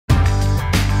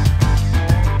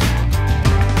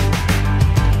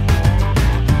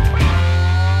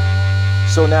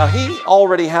So now he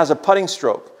already has a putting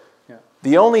stroke. Yeah.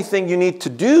 The only thing you need to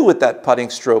do with that putting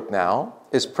stroke now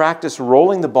is practice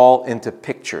rolling the ball into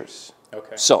pictures.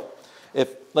 Okay. So,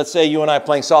 if, let's say you and I are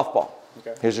playing softball.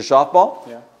 Okay. Here's your softball.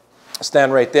 Yeah.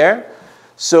 Stand right there.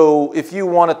 So if you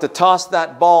wanted to toss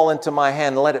that ball into my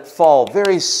hand, let it fall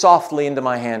very softly into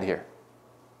my hand here.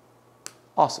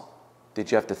 Awesome. Did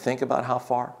you have to think about how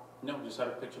far? No, just had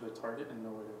to picture the target and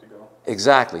know where to go.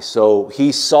 Exactly. So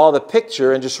he saw the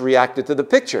picture and just reacted to the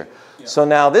picture. Yeah. So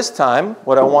now this time,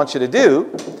 what I want you to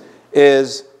do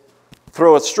is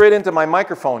throw it straight into my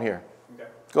microphone here. Okay.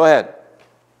 Go ahead.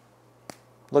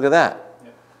 Look at that.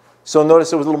 Yeah. So notice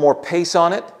there was a little more pace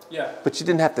on it, Yeah. but you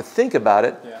didn't have to think about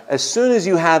it. Yeah. As soon as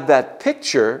you had that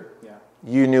picture, Yeah.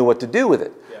 you knew what to do with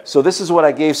it. Yeah. So this is what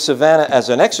I gave Savannah as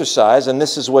an exercise, and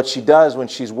this is what she does when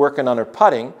she's working on her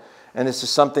putting, and this is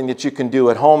something that you can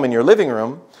do at home in your living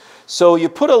room. So you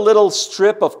put a little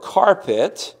strip of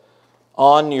carpet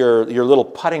on your little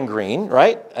putting green,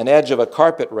 right? An edge of a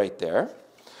carpet right there.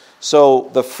 So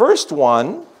the first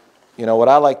one, you know, what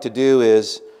I like to do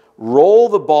is roll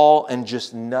the ball and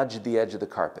just nudge the edge of the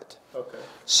carpet. Okay.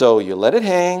 So you let it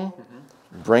hang,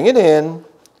 bring it in.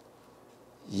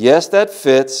 Yes, that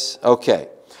fits. Okay.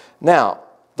 Now,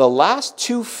 the last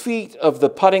 2 feet of the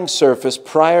putting surface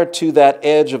prior to that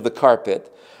edge of the carpet,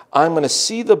 I'm going to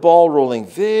see the ball rolling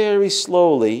very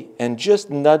slowly and just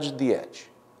nudge the edge.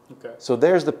 Okay. So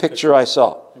there's the picture I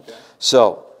saw. Okay.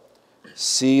 So,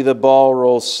 see the ball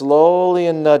roll slowly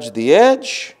and nudge the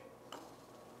edge.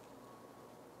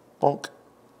 Bonk.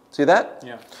 See that?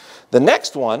 Yeah. The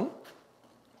next one,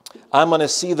 I'm going to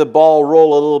see the ball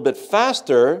roll a little bit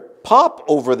faster, pop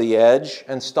over the edge,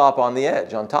 and stop on the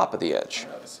edge, on top of the edge.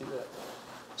 I see that.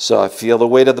 So I feel the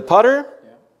weight of the putter.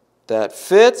 Yeah. That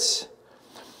fits.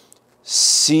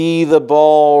 See the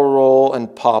ball roll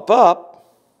and pop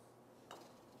up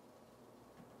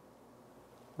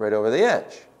right over the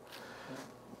edge.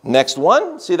 Next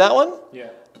one, see that one?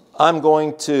 Yeah. I'm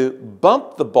going to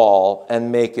bump the ball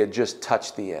and make it just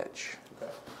touch the edge.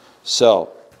 Okay.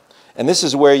 So, and this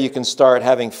is where you can start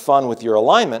having fun with your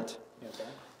alignment. Okay.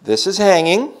 This is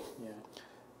hanging. Yeah.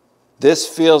 This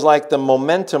feels like the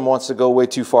momentum wants to go way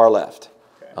too far left.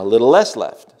 Okay. A little less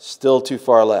left, still too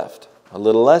far left. A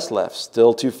little less left,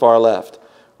 still too far left.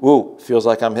 Ooh, feels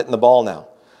like I'm hitting the ball now.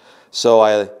 So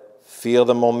I feel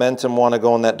the momentum want to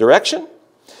go in that direction.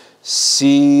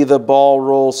 See the ball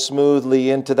roll smoothly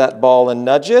into that ball and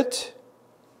nudge it.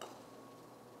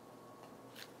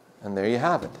 And there you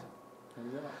have it.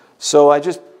 So I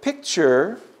just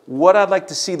picture what I'd like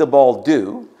to see the ball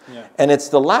do. Yeah. And it's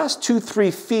the last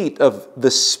 2-3 feet of the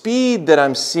speed that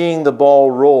I'm seeing the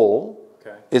ball roll.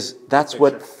 Okay. That's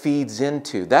what feeds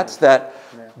into. That's that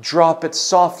drop it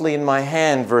softly in my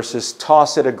hand versus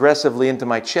toss it aggressively into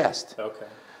my chest. Okay.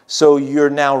 So you're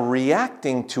now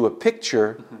reacting to a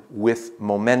picture with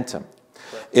momentum.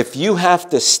 Right. If you have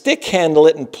to stick handle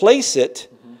it and place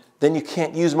it, then you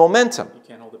can't use momentum. You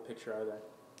can't hold the picture either.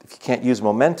 If you can't use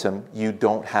momentum, you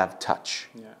don't have touch.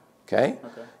 Yeah. Okay?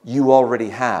 Okay. You already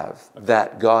have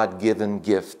that God-given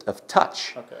gift of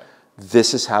touch. Okay.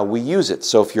 This is how we use it.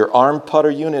 So if your arm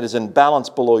putter unit is in balance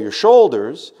below your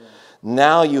shoulders,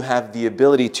 now you have the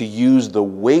ability to use the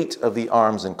weight of the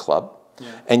arms and club,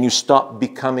 and you stop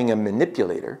becoming a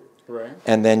manipulator, Right.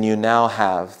 and then you now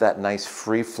have that nice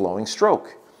free-flowing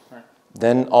stroke. Right.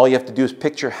 Then all you have to do is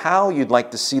picture how you'd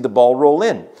like to see the ball roll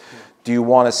in. Do you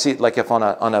want to see it like if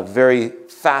on a very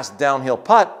fast downhill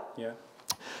putt,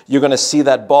 you're going to see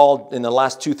that ball in the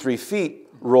last 2-3 feet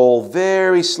roll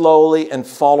very slowly and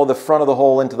follow the front of the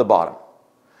hole into the bottom.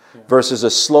 Versus a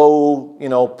slow,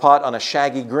 putt on a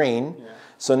shaggy green.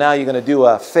 So now you're going to do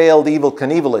a failed Evel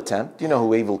Knievel attempt. You know who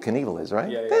Evel Knievel is,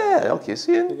 right? Yeah. Okay,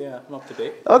 see it? Yeah, I'm up to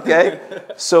date. Okay,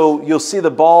 so you'll see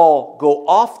the ball go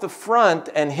off the front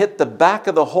and hit the back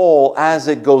of the hole as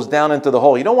it goes down into the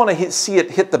hole. You don't want to see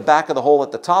it hit the back of the hole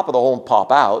at the top of the hole and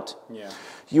pop out. Yeah.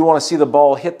 You want to see the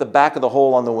ball hit the back of the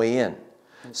hole on the way in.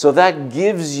 So that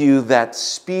gives you that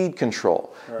speed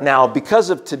control. Right. Now, because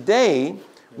of today,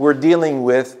 we're dealing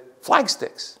with flag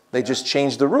sticks. They just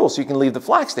changed the rules so you can leave the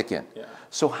flag stick in. Yeah.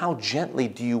 So how gently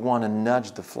do you want to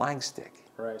nudge the flag stick?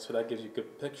 Right, so that gives you a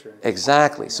good picture.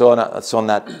 Exactly. So on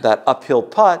that uphill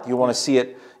putt, you want to see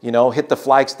it, hit the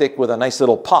flag stick with a nice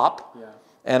little pop. Yeah.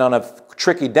 And on a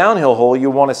tricky downhill hole, you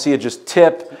want to see it just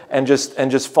tip and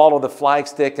just follow the flag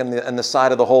stick and the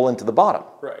side of the hole into the bottom.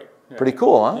 Right. Yeah. Pretty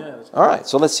cool, huh? Yeah, that's cool. All right,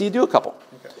 so let's see you do a couple.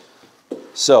 Okay.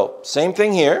 So same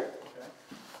thing here.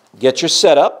 Get your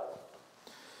setup.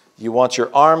 You want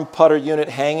your arm putter unit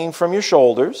hanging from your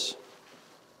shoulders.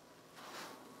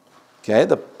 Okay,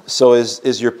 so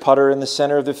is your putter in the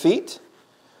center of the feet?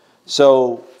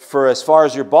 So for as far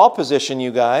as your ball position,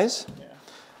 you guys,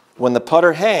 when the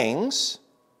putter hangs,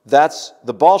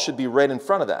 the ball should be right in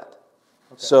front of that.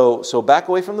 Okay. So back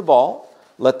away from the ball.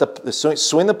 Let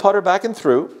swing the putter back and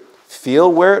through.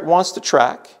 Feel where it wants to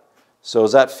track. So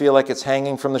does that feel like it's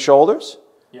hanging from the shoulders?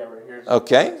 Yeah, right here.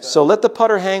 Okay, so let the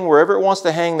putter hang wherever it wants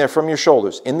to hang there from your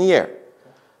shoulders, in the air. Okay.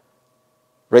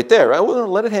 Right there, right? Well,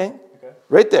 let it hang. Okay.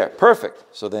 Right there, perfect.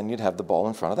 So then you'd have the ball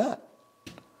in front of that.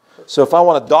 So if I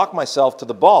want to dock myself to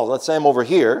the ball, let's say I'm over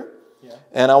here,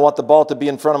 and I want the ball to be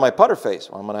in front of my putter face.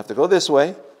 Well, I'm going to have to go this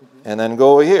way, and then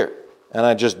go over here. And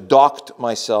I just docked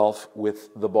myself with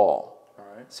the ball. All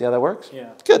right. See how that works?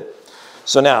 Yeah. Good.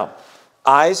 So now,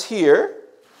 eyes here.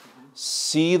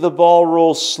 See the ball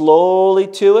roll slowly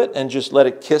to it and just let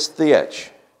it kiss the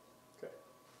edge. Okay.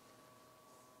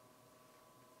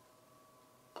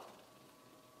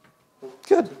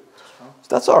 Good.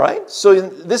 That's all right. So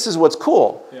this is what's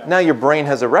cool. Yeah. Now your brain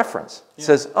has a reference. It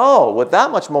says, oh, with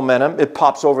that much momentum, it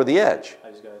pops over the edge.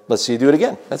 Let's see you do it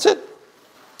again. That's it.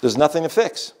 There's nothing to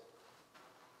fix.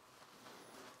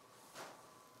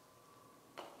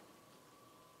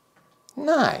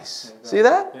 Nice. See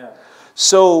that? Yeah.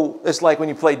 So it's like when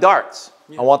you play darts.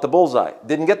 I want the bullseye.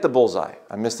 Didn't get the bullseye.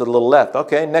 I missed it a little left.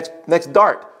 Okay, next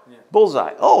dart.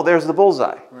 Bullseye. Oh, there's the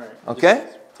bullseye. Right. Okay?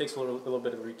 It takes a little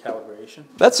bit of recalibration.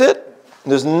 That's it.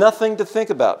 There's nothing to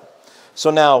think about. So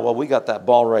now, well, we got that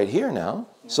ball right here now.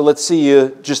 So let's see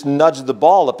you just nudge the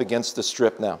ball up against the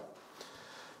strip now.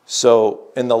 So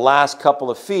in the last couple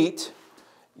of feet,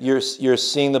 you're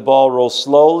seeing the ball roll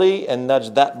slowly and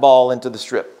nudge that ball into the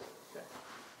strip.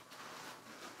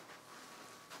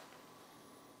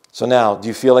 So now, do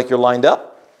you feel like you're lined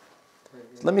up?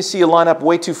 Let me see you line up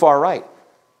way too far right.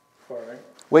 Far right?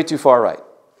 Way too far right.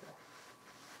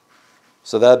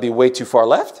 So that would be way too far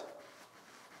left.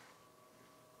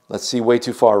 Let's see way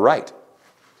too far right. Too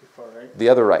far right? The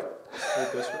other right.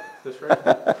 This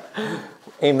right?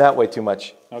 Aim that way too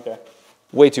much. Okay.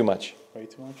 Way too much. Way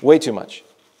too much? Way too much.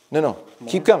 No. More?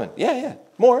 Keep coming. Yeah.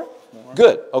 More?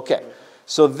 Good. Okay.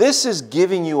 So this is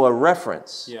giving you a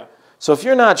reference. Yeah. So if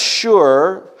you're not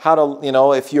sure how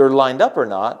to, if you're lined up or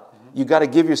not, you got to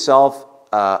give yourself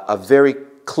a very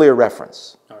clear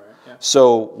reference. All right, yeah.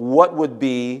 So what would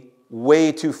be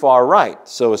way too far right?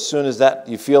 So as soon as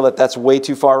you feel that that's way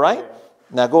too far right,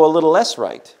 now go a little less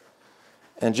right.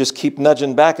 And just keep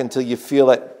nudging back until you feel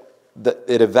that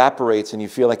it evaporates and you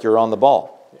feel like you're on the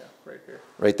ball. Yeah, right here.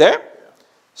 Right there? Yeah.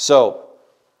 So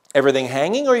everything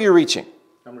hanging or you're reaching?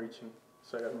 I'm reaching.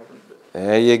 So I got to move a bit.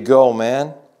 There you go,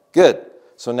 man. Good.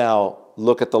 So now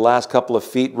look at the last couple of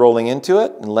feet rolling into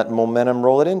it and let momentum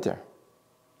roll it into.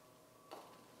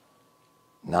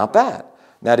 Not bad.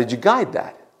 Now, did you guide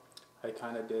that? I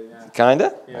kind of did, yeah. Kind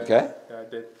of? Yeah, okay. Yeah, I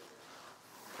did.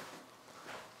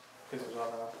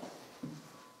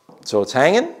 So it's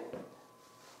hanging? There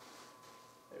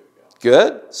we go.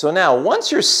 Good. So now,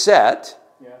 once you're set,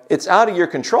 it's out of your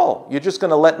control. You're just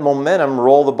going to let momentum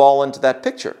roll the ball into that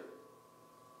picture.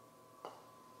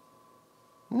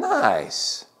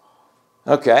 Nice.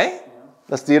 Okay.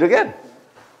 Let's do it again.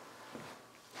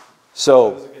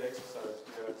 So, that was a good exercise.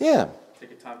 Yeah.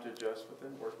 Take your time to adjust with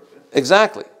it, work with it.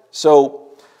 Exactly.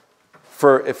 So,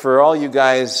 for all you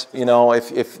guys,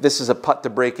 if this is a putt to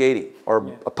break 80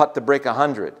 or a putt to break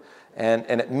 100, and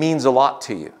it means a lot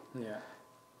to you,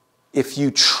 if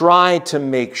you try to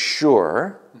make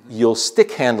sure, you'll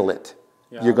stick handle it.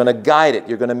 Yeah. You're going to guide it,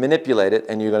 you're going to manipulate it,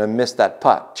 and you're going to miss that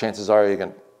putt. Chances are you're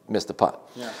going to miss the putt.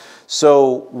 Yeah.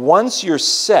 So once you're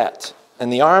set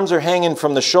and the arms are hanging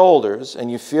from the shoulders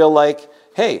and you feel like,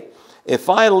 hey, if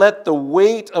I let the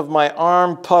weight of my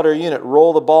arm putter unit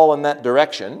roll the ball in that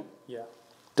direction,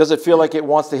 does it feel like it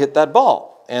wants to hit that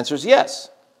ball? Answer is yes.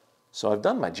 So I've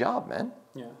done my job, man.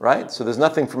 Yeah. Right? So there's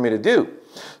nothing for me to do.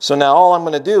 So now all I'm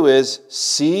going to do is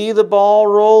see the ball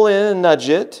roll in, nudge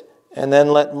it, and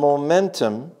then let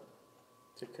momentum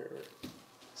take care of it.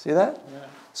 See that? Yeah.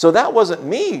 So that wasn't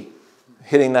me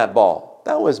hitting that ball.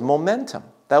 That was momentum.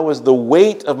 That was the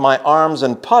weight of my arms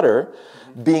and putter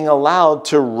being allowed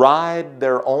to ride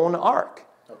their own arc.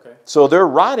 Okay. So they're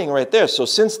riding right there. So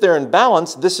since they're in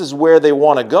balance, this is where they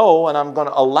want to go, and I'm going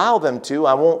to allow them to.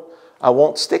 I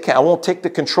won't take the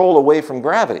control away from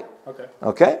gravity. Okay.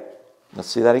 Okay? Let's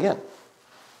see that again.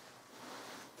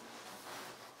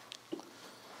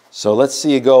 So let's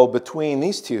see you go between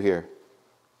these two here.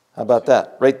 How about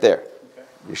that? Right there.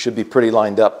 You should be pretty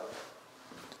lined up.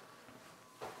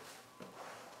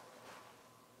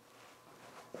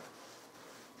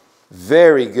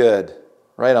 Very good.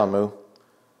 Right on, Moo.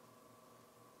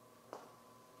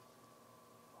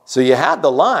 So you had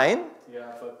the line.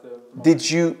 Yeah, but Did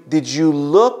you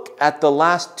look at the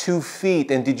last 2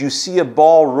 feet and did you see a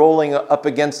ball rolling up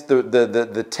against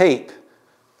the tape?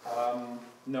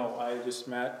 No, I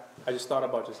just thought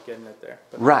about just getting it there.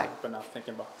 But Right. But not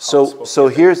thinking about how So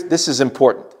this is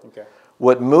important. Okay.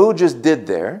 What Moo just did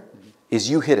there is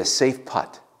you hit a safe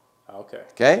putt. Okay.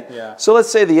 Okay? Yeah. So let's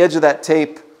say the edge of that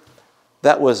tape,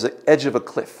 that was the edge of a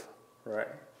cliff. Right.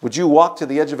 Would you walk to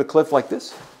the edge of a cliff like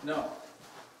this? No.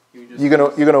 You're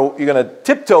gonna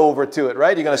tiptoe over to it,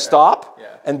 right? You're gonna stop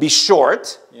and be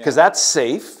short because that's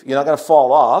safe. You're not gonna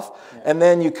fall off, and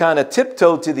then you kind of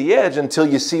tiptoe to the edge until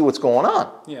you see what's going on.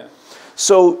 Yeah.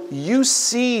 So you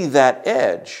see that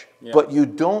edge, but you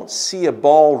don't see a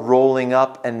ball rolling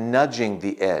up and nudging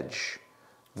the edge.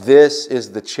 This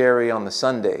is the cherry on the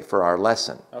sundae for our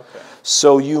lesson. Okay.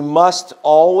 So you must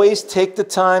always take the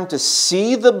time to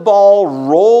see the ball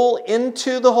roll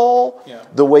into the hole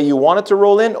the way you want it to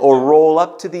roll in, or roll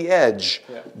up to the edge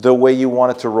the way you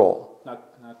want it to roll.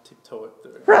 Not tiptoe it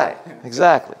through. Right,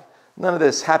 exactly. None of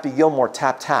this Happy Gilmore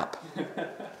tap tap.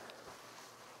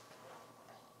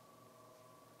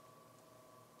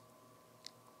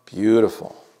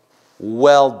 Beautiful.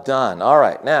 Well done. All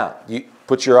right, now you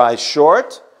put your eyes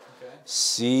short. Okay.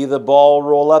 See the ball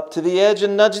roll up to the edge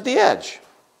and nudge the edge.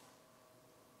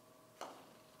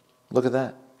 Look at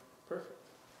that. Perfect.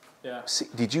 Yeah. See,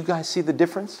 did you guys see the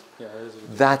difference? Yeah, that is a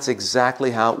good That's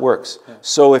exactly how it works. Yeah.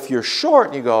 So if you're short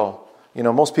and you go,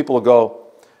 most people will go,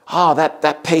 oh,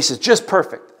 that pace is just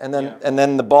perfect. And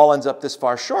then the ball ends up this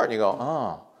far short and you go,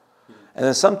 oh. And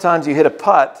then sometimes you hit a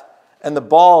putt and the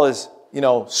ball is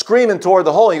screaming toward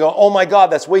the hole. You go, oh my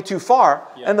God, that's way too far.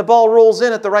 Yeah. And the ball rolls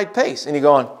in at the right pace. And you're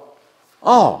going,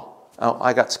 oh,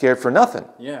 I got scared for nothing.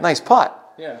 Yeah. Nice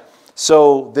putt. Yeah.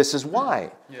 So this is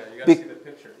why. Yeah, you got to see the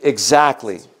picture.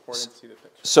 Exactly. It's important to see the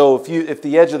picture. So if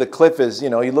the edge of the cliff is, you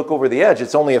look over the edge,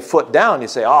 it's only a foot down. You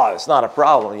say, oh, it's not a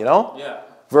problem, Yeah.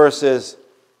 Versus,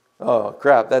 oh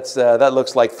crap, that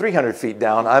looks like 300 feet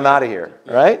down. I'm out of here,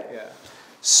 right? Yeah.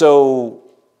 So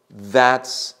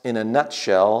that's, in a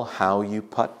nutshell, how you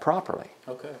putt properly.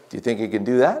 Okay. Do you think you can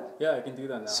do that? Yeah, I can do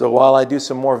that now. So while I do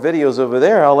some more videos over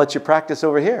there, I'll let you practice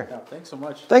over here. Yeah, thanks so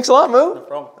much. Thanks a lot, Moo. No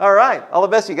problem. All right. All the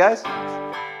best, you guys.